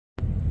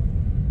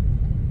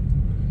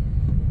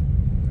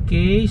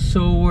Okay,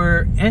 so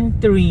we're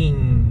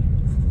entering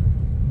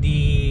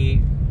the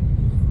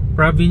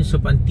province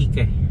of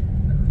Antique.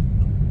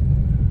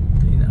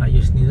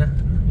 Inaayos nila.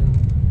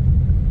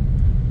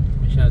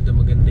 Masyado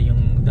maganda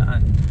yung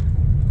daan.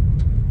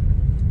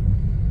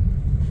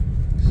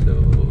 So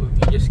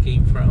we just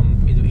came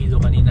from Iloilo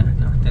kanina,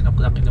 10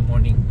 o'clock in the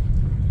morning,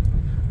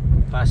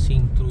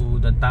 passing through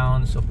the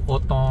towns of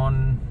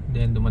Oton.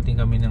 Then dumating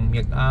kami ng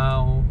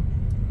Miagao.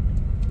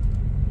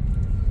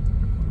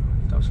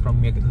 Tapos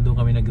from Miagao, doon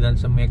kami nagdaan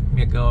sa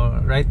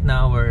Miagao. Right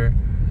now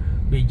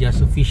we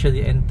just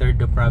officially entered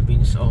the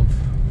province of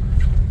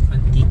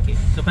Antique.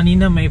 So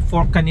kanina may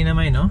fork kanina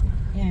no?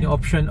 Yeah. Yung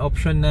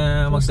option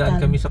na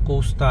magdaan kami sa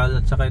coastal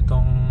at saka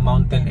itong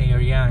mountain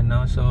area,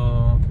 no? So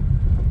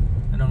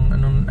anong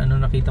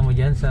nakita mo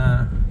diyan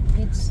sa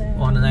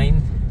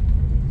online?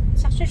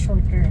 It's actually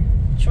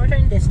shorter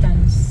in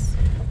distance.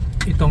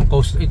 Itong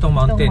mountain. Itong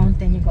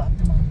mountain, you go up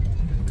the mountain.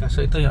 Kaso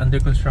ito yung under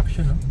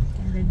construction, no?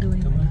 They're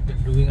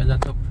doing a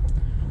lot of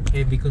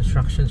heavy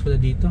constructions pala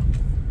dito.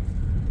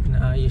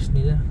 Inaayos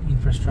nila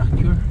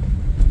infrastructure.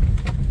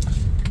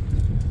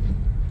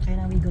 Kaya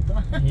na we go to.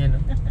 Ayan,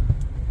 no?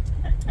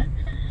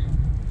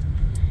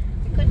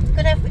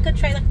 we could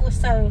try the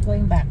coastal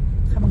going back.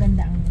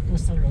 Maganda ang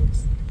coastal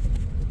roads.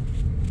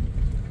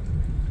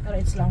 Pero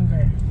it's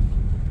longer.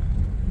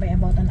 By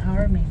about an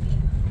hour maybe.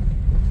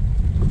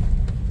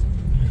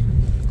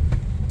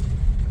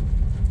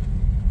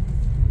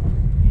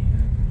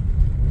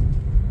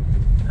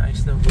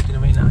 Buti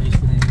naman inaayos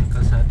na yung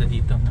kalsada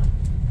dito, no?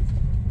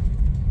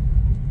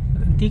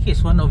 Antique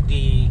is one of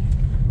the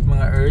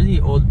mga early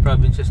old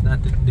provinces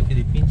natin in the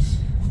Philippines.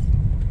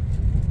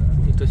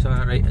 Dito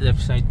sa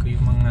left side ko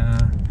yung mga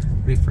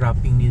reef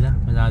wrapping nila,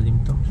 malalim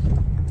to.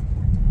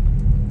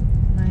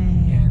 My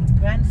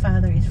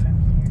grandfather is from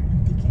here,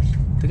 Antique.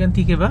 Taga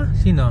Antique ba?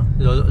 Sino?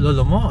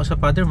 Lolo mo o sa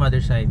mother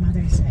side?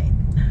 Mother side.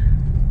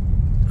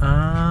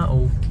 Ah,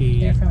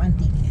 okay. They're from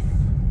Antique.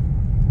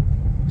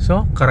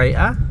 So,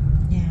 Karay-A?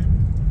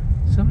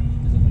 So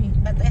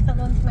but I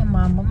don't think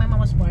my mom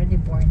was already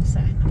born sa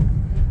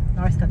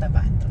North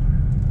Cotabato.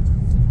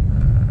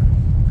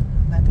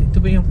 Ito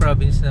ba yung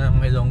province ng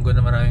Ilonggo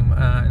na maraming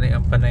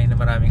ang Panay na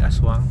maraming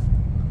aswang?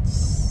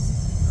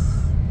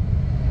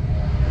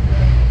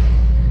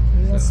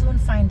 We will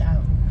soon find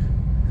out.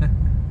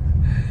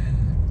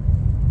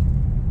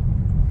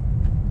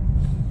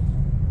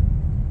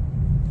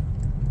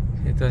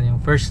 Ito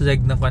yung first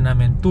leg ng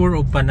namin, Tour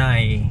of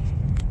Panay.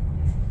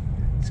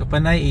 So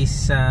Panay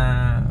is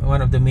one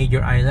of the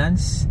major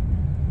islands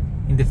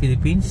in the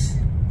Philippines.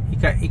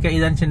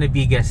 Ikailan siya na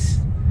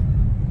biggest,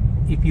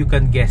 if you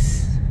can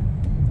guess.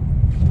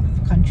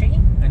 Country?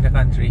 In the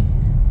country.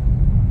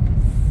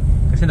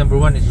 Kasi number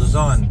 1 is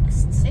Luzon.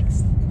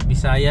 Six?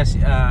 Visayas,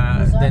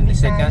 Luzon, then the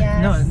Visayas, second,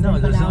 no,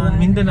 Luzon,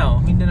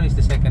 Mindanao is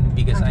the second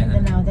biggest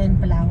island. Mindanao, then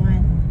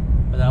Palawan.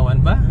 Palawan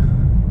ba?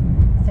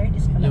 Third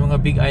is Palawan. Yung mga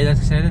big islands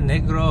kasi na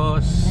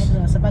Negros,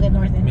 sa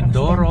North and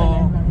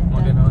Mindoro,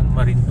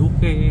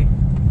 Marinduque.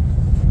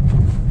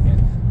 Yan.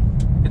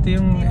 Ito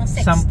yung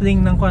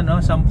sampling ng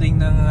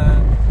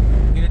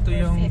ganito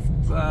yung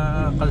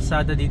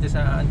kalsada dito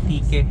sa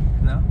Antique,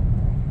 no?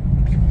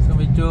 So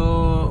medyo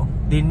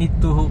they need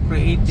to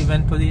create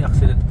eventually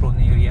accident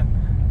prone area.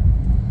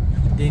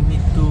 They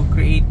need to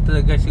create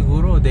talaga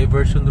siguro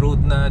diversion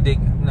road na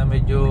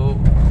medyo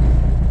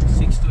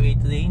 6 to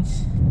 8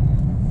 lanes.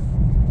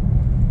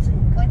 So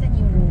quite a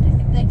new road. I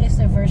think like this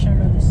diversion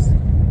road is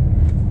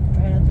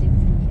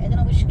relatively, I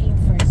don't know which came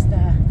first,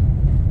 the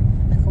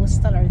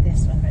coastal or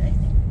this one, but I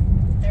think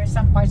there are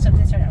some parts of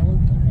this are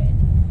old already.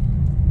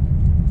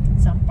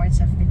 Some parts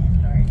have been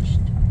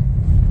enlarged.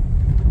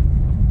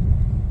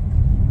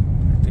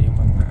 Ito yung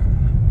mga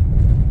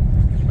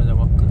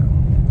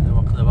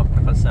malawak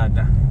na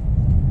kalsada.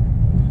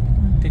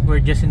 I think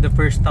we're just in the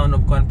first town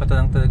of Kuan pa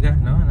lang talaga,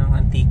 no? Ng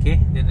Antique.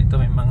 Then ito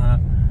may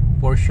mga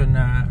portion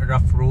na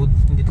rough road.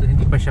 Hindi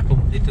pa siya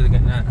complete talaga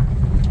na.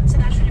 It's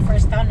actually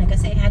first town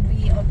kasi had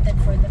we opted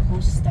for the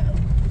coastal,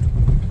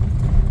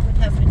 we would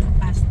have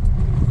passed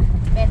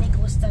many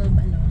coastal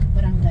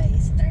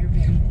barangays that are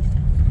very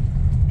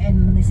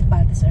and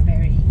municipalities are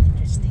very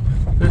interesting.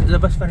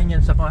 Labas pa rin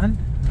yan sa Kuan?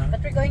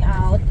 But we're going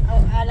out.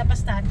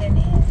 Labas natin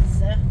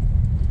is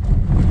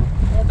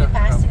we'll be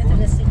passing into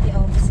the city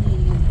of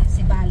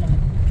Sibalom.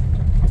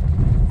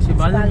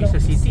 Sibalom is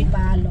a city?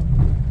 Sibalom.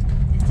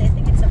 I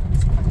think it's a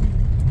municipality.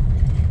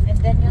 And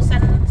then yung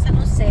San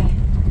Jose,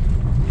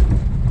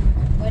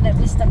 Buena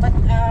Vista, but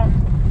we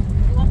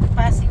won't be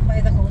passing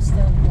by the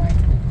coastal part.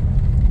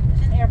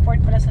 There's an airport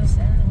pala sa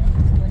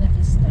Buena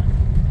Vista.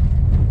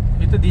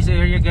 Ito this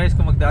area guys,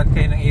 kung magdaan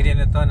kayo ng area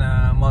na to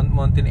na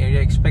mountain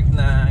area, expect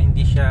na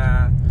hindi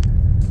siya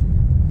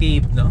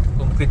paved, no?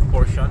 Concrete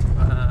portion.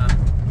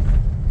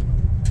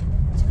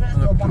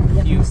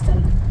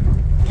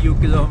 Few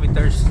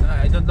kilometers,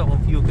 I don't know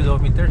kung few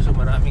kilometers o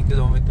maraming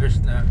kilometers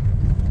na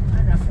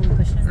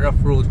rough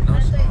road, no?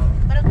 So,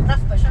 parang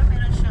rough pa siya,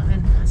 meron siyang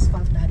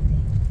asphalt dati.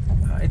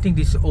 I think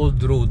this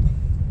old road,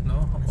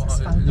 no?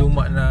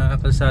 Luma na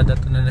kalsada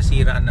to na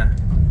nasira na.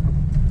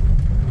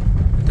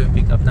 Ito yung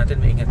pick up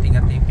natin.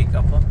 Maingat-ingat na yung pick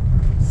up, oh.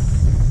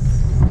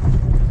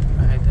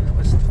 I don't know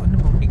what's ano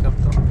bang pick up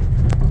to?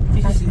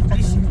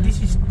 This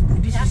is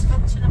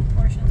Asphalt siya ng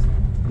portions.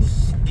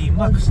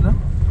 D-Max, no?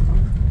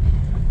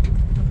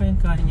 Ano kayang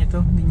kanin niya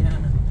to? Hindi niya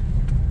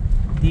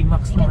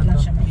D-Max Ingat naman lang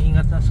to. siya, may.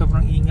 Ingat na,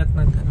 sobrang ingat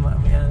na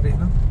may-ari,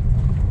 no?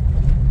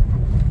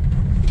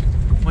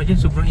 Imagine,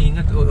 sobrang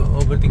ingat.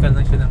 Overtical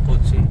lang siya ng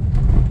kotse.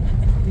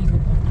 Bigo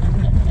pa.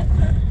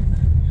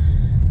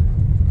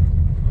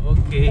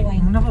 Okay.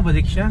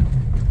 Nakabalik siya.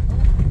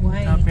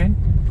 Why? Happen?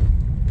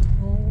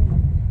 Oh.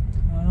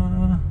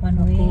 One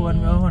way.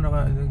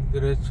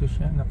 Naka-diretso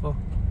siya. Nako.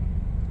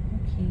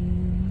 Okay.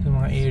 Sa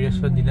mga areas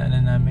pa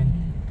dinaanan namin.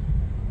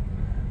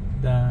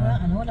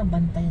 Walang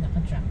bantay na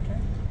contractor.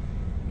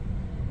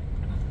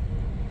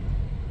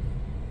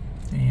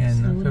 Ayan,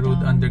 Slow sa road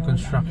down, under road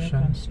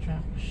construction. Under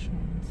construction.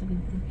 It's a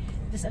good thing.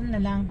 Just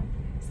na lang,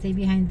 stay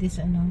behind this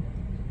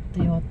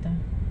Toyota.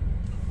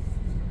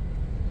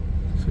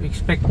 So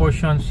expect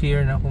portions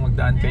here na kung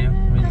magdaan kayo.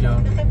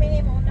 Medyo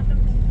Mauna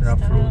kami.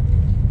 rough Stop. road.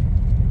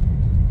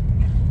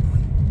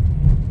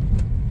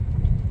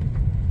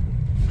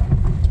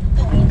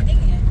 Ito, hindi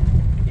eh.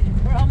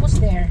 We're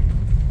almost there.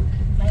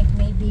 Like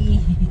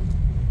maybe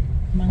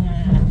mga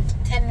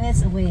 10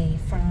 minutes away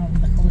from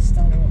the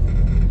coastal road.